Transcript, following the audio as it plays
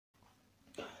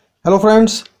Hello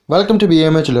friends, welcome to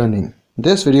BMH Learning.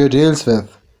 This video deals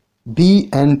with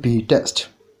BNP test.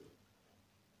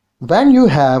 When you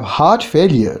have heart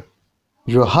failure,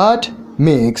 your heart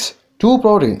makes two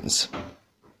proteins.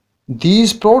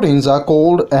 These proteins are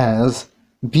called as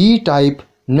B-type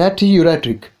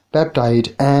natriuretic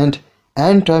peptide and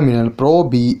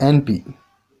N-terminal-pro-BNP.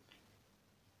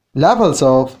 Levels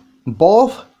of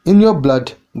both in your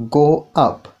blood go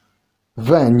up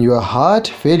when your heart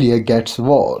failure gets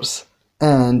worse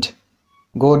and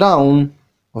go down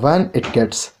when it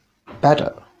gets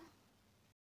better.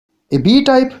 A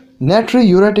B-type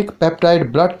natriuretic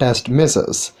peptide blood test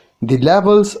measures the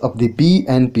levels of the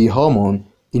BNP hormone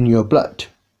in your blood.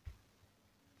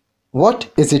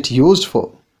 What is it used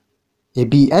for? A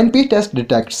BNP test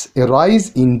detects a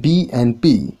rise in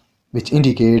BNP, which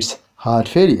indicates heart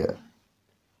failure.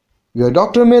 Your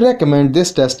doctor may recommend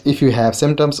this test if you have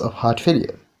symptoms of heart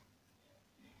failure.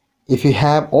 If you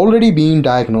have already been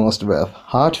diagnosed with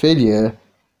heart failure,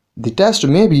 the test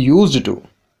may be used to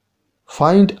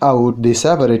find out the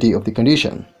severity of the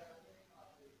condition,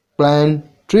 plan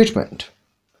treatment,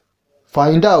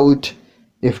 find out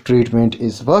if treatment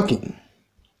is working.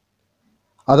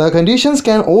 Other conditions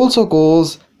can also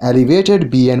cause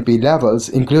elevated BNP levels,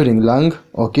 including lung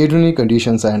or kidney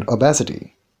conditions and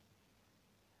obesity.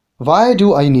 Why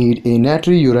do I need a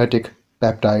natriuretic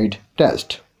peptide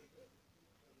test?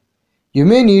 You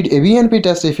may need a BNP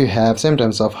test if you have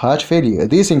symptoms of heart failure.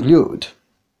 These include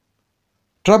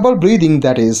trouble breathing,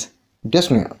 that is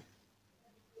dyspnea,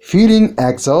 feeling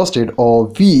exhausted or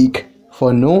weak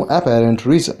for no apparent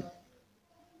reason,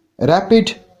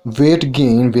 rapid weight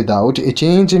gain without a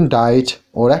change in diet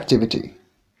or activity,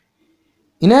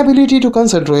 inability to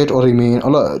concentrate or remain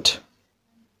alert,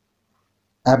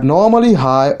 abnormally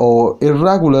high or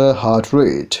irregular heart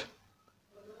rate,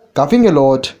 coughing a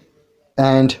lot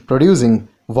and producing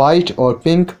white or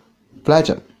pink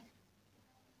phlegm,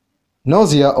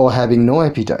 nausea or having no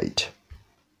appetite.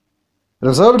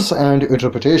 Results and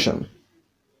interpretation.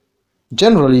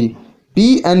 Generally,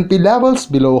 BNP levels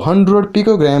below 100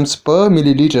 picograms per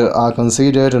milliliter are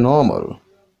considered normal,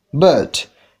 but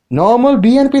normal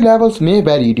BNP levels may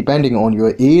vary depending on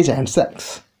your age and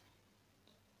sex.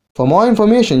 For more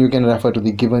information, you can refer to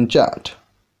the given chart.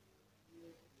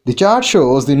 The chart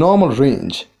shows the normal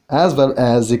range as well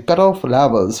as the cutoff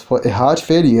levels for a heart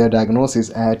failure diagnosis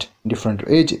at different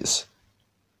ages.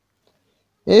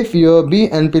 If your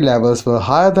BNP levels were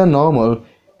higher than normal,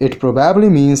 it probably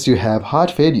means you have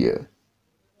heart failure.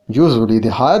 Usually,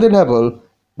 the higher the level,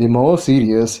 the more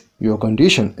serious your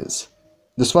condition is.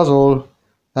 This was all.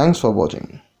 Thanks for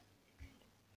watching.